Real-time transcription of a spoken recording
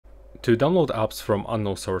to download apps from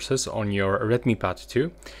unknown sources on your Redmi Pad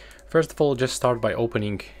 2, first of all, just start by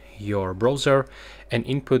opening your browser and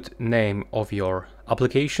input name of your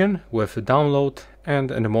application with download and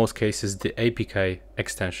in most cases the APK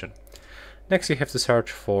extension. Next, you have to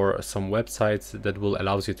search for some websites that will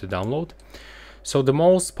allow you to download. So the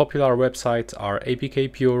most popular websites are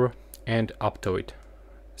APK Pure and Aptoid.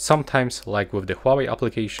 Sometimes, like with the Huawei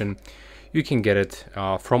application, you can get it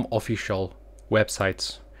from official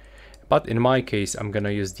websites. But in my case, I'm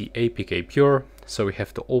gonna use the APK Pure, so we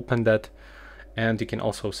have to open that, and you can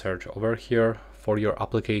also search over here for your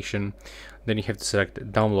application. Then you have to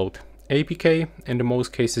select download APK. In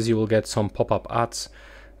most cases, you will get some pop-up ads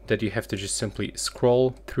that you have to just simply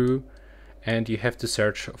scroll through, and you have to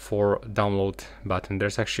search for download button.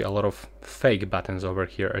 There's actually a lot of fake buttons over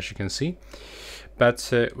here, as you can see,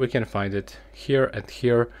 but we can find it here and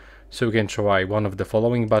here. So we can try one of the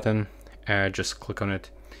following button, just click on it,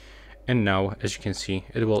 and now as you can see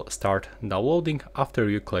it will start downloading after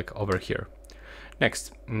you click over here.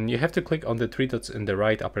 Next, you have to click on the three dots in the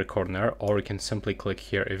right upper corner, or you can simply click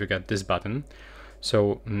here if you got this button.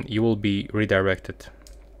 So you will be redirected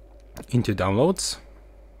into downloads.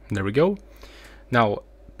 There we go. Now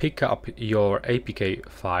pick up your APK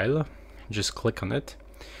file, just click on it,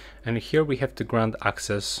 and here we have to grant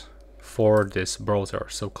access for this browser.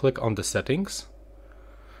 So click on the settings.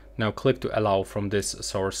 Now click to allow from this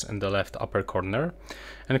source in the left upper corner,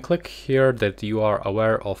 and click here that you are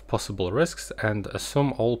aware of possible risks and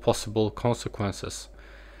assume all possible consequences.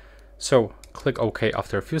 So click OK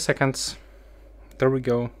after a few seconds. There we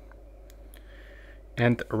go.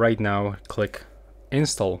 And right now click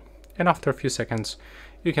install, and after a few seconds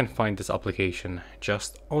you can find this application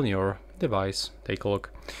just on your device. Take a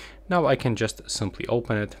look. Now I can just simply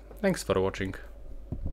open it. Thanks for watching.